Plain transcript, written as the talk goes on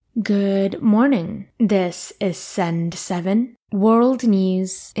Good morning. This is Send 7, World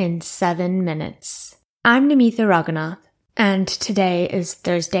News in 7 minutes. I'm Namitha Raghunath, and today is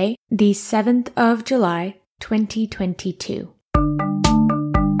Thursday, the 7th of July, 2022.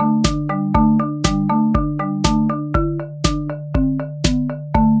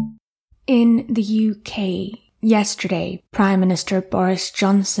 In the UK, yesterday, Prime Minister Boris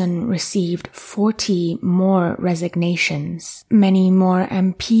Johnson received 40 more resignations. Many more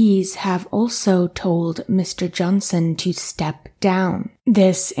MPs have also told Mr. Johnson to step down.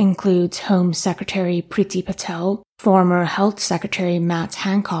 This includes Home Secretary Priti Patel, former Health Secretary Matt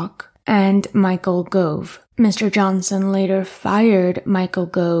Hancock, and Michael Gove. Mr. Johnson later fired Michael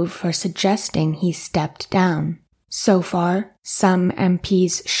Gove for suggesting he stepped down. So far, some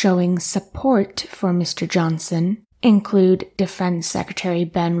MPs showing support for Mr. Johnson include Defence Secretary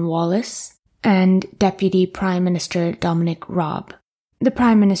Ben Wallace and Deputy Prime Minister Dominic Raab. The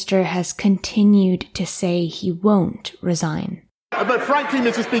Prime Minister has continued to say he won't resign. But frankly,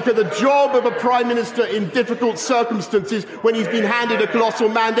 Mr. Speaker, the job of a Prime Minister in difficult circumstances when he's been handed a colossal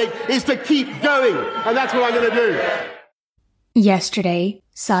mandate is to keep going, and that's what I'm going to do. Yesterday,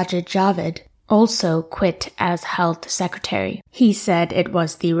 Sajid Javid also quit as Health Secretary. He said it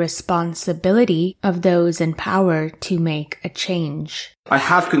was the responsibility of those in power to make a change. I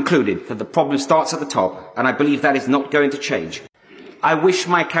have concluded that the problem starts at the top, and I believe that is not going to change. I wish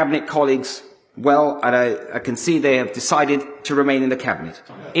my Cabinet colleagues well, and I can see they have decided to remain in the Cabinet.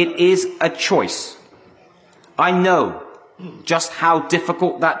 It is a choice. I know just how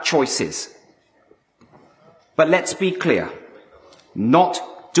difficult that choice is. But let's be clear. Not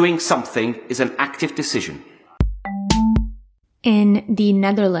doing something is an active decision. In the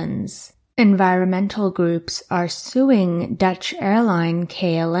Netherlands, environmental groups are suing Dutch airline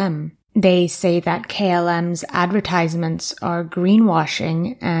KLM. They say that KLM's advertisements are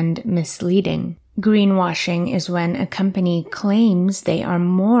greenwashing and misleading. Greenwashing is when a company claims they are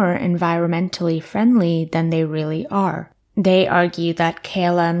more environmentally friendly than they really are. They argue that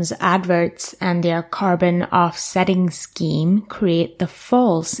KLM's adverts and their carbon offsetting scheme create the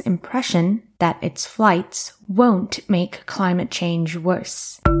false impression that its flights won't make climate change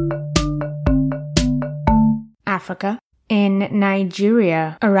worse. Africa. In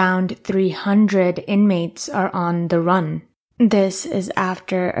Nigeria, around 300 inmates are on the run. This is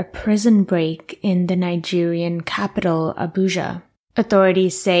after a prison break in the Nigerian capital, Abuja.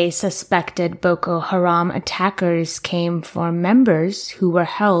 Authorities say suspected Boko Haram attackers came for members who were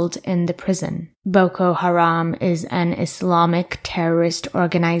held in the prison. Boko Haram is an Islamic terrorist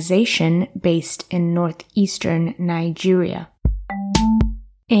organization based in northeastern Nigeria.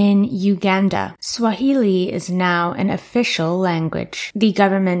 In Uganda, Swahili is now an official language. The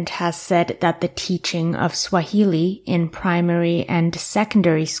government has said that the teaching of Swahili in primary and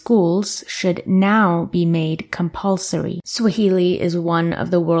secondary schools should now be made compulsory. Swahili is one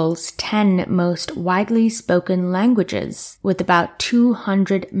of the world's 10 most widely spoken languages, with about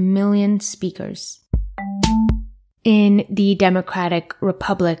 200 million speakers. In the Democratic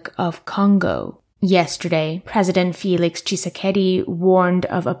Republic of Congo, yesterday, President Felix Tshisekedi warned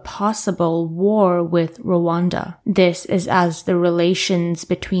of a possible war with Rwanda. This is as the relations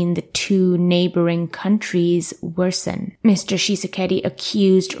between the two neighboring countries worsen. Mr. Tshisekedi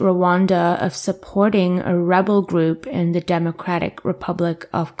accused Rwanda of supporting a rebel group in the Democratic Republic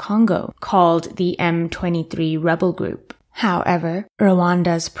of Congo called the M23 Rebel Group. However,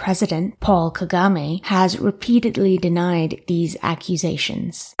 Rwanda's president, Paul Kagame, has repeatedly denied these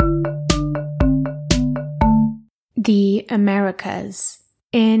accusations. The Americas.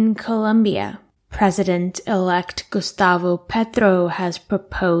 In Colombia, President-elect Gustavo Petro has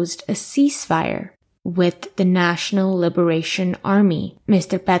proposed a ceasefire with the National Liberation Army.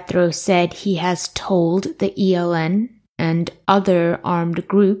 Mr. Petro said he has told the ELN and other armed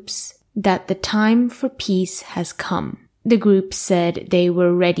groups that the time for peace has come. The group said they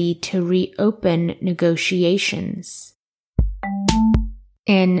were ready to reopen negotiations.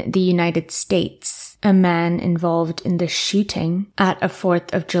 In the United States, a man involved in the shooting at a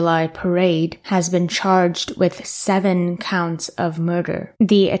 4th of July parade has been charged with 7 counts of murder.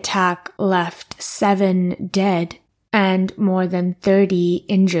 The attack left 7 dead and more than 30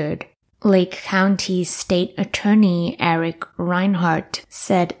 injured. Lake County State Attorney Eric Reinhart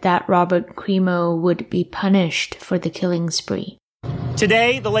said that Robert Crimo would be punished for the killing spree.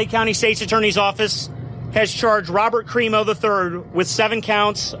 Today, the Lake County State's Attorney's Office has charged Robert Crimo III with 7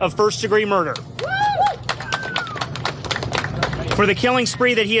 counts of first-degree murder for the killing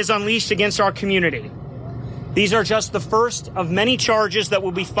spree that he has unleashed against our community. These are just the first of many charges that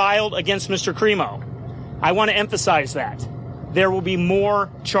will be filed against Mr. Crimo. I want to emphasize that. there will be more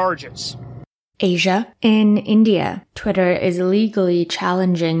charges. Asia. In India, Twitter is legally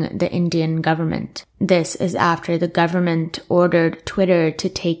challenging the Indian government. This is after the government ordered Twitter to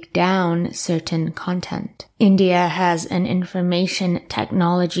take down certain content. India has an information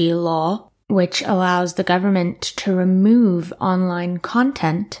technology law which allows the government to remove online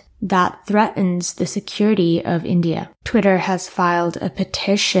content that threatens the security of India. Twitter has filed a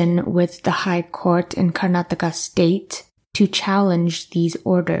petition with the High Court in Karnataka state to challenge these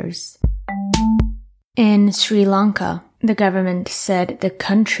orders. In Sri Lanka, the government said the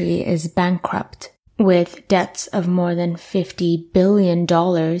country is bankrupt. With debts of more than $50 billion,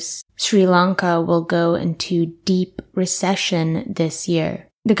 Sri Lanka will go into deep recession this year.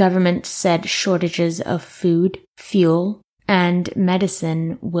 The government said shortages of food, fuel, and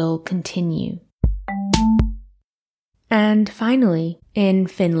medicine will continue. And finally, in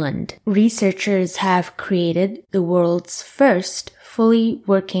Finland, researchers have created the world's first fully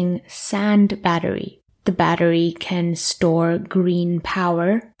working sand battery. The battery can store green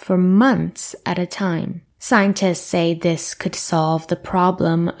power for months at a time. Scientists say this could solve the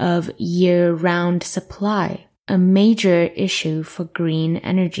problem of year-round supply, a major issue for green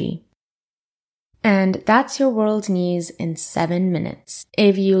energy. And that's your world news in 7 minutes.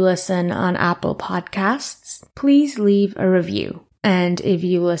 If you listen on Apple Podcasts, please leave a review. And if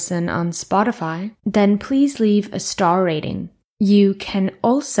you listen on Spotify, then please leave a star rating. You can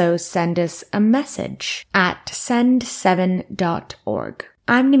also send us a message at send7.org.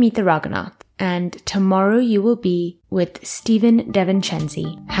 I'm Namita Raghunath, and tomorrow you will be with Stephen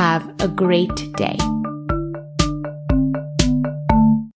DeVincenzi. Have a great day.